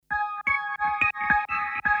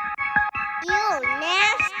You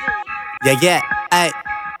nasty. Yeah, ayy.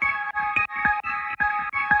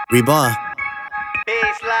 Reborn.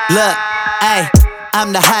 Look, ayy,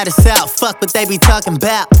 I'm the hottest out. Fuck what they be talking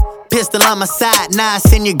about. Pistol on my side,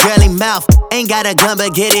 nice in your girly mouth. Ain't got a gun,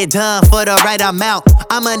 but get it done for the right amount.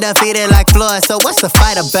 I'm undefeated like Floyd, so what's the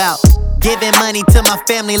fight about? Giving money to my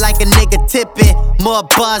family like a nigga tipping. More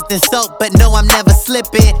bars than soap, but no, I'm never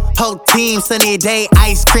slipping. Whole team, sunny day,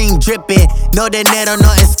 ice cream dripping. No dinero,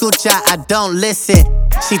 no escucha, I don't listen.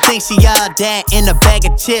 She thinks she all that in a bag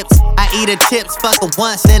of chips. I eat her chips, fuck her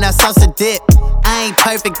once, then I sauce a dip. I ain't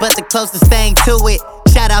perfect, but the closest thing to it.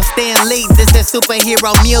 Shout out Stan Lee, this is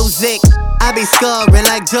superhero music. I be scoring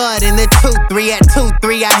like Jordan, the 2-3 at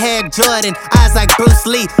 2-3. I had Jordan, eyes like Bruce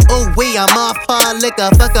Lee. Ooh wee, I'm off hard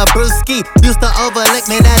liquor, fuck a brewski. Used to overlook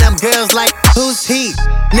me, now them girls like, who's he?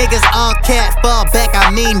 Niggas all cat, fall back,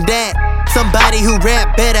 I mean that. Somebody who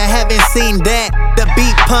rap better, haven't seen that. The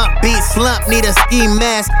beat pump, beat slump, need a ski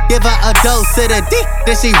mask. Give her a dose of the D,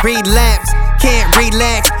 then she relapse. Can't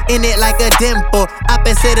relax, in it like a dimple.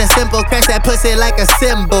 Opposite of simple, crash that pussy like a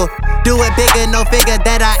symbol. Do it bigger, no figure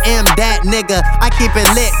that I am that nigga. I keep it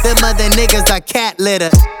lit, them other niggas are cat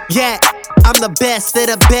litter. Yeah, I'm the best of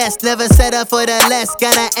the best, never set up for the less.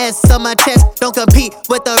 Got an S on my chest, don't compete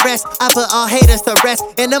with the rest. I put all haters to rest,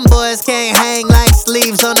 and them boys can't hang like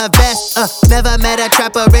sleeves on a vest. Never met a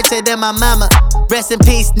trapper richer than my mama. Rest in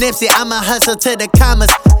peace, Nipsey, I'ma hustle to the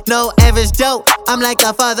commas. No average Joe, I'm like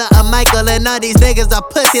the father of Michael. And all these niggas are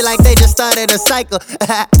pussy like they just started a cycle.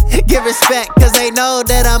 Give respect, cause they know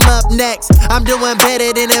that I'm up next. I'm doing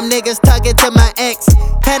better than them niggas talking to my ex.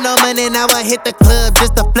 Had no money, now I hit the club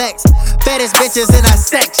just to flex. Fattest bitches in our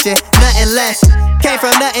section, nothing less. Came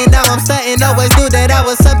from nothing, now I'm stunting. Always knew that I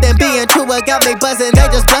was something. Being true, what got me buzzing. They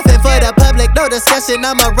just bluffing for the public, no discussion.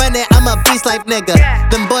 I'ma run it, I'm a beast life nigga.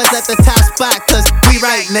 Them boys at the top spot, cause we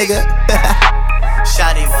right nigga.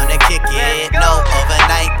 Shawty wanna kick it, no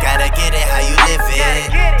overnight. Gotta get it how you live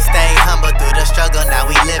it. Stay humble through the struggle, now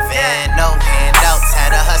we living.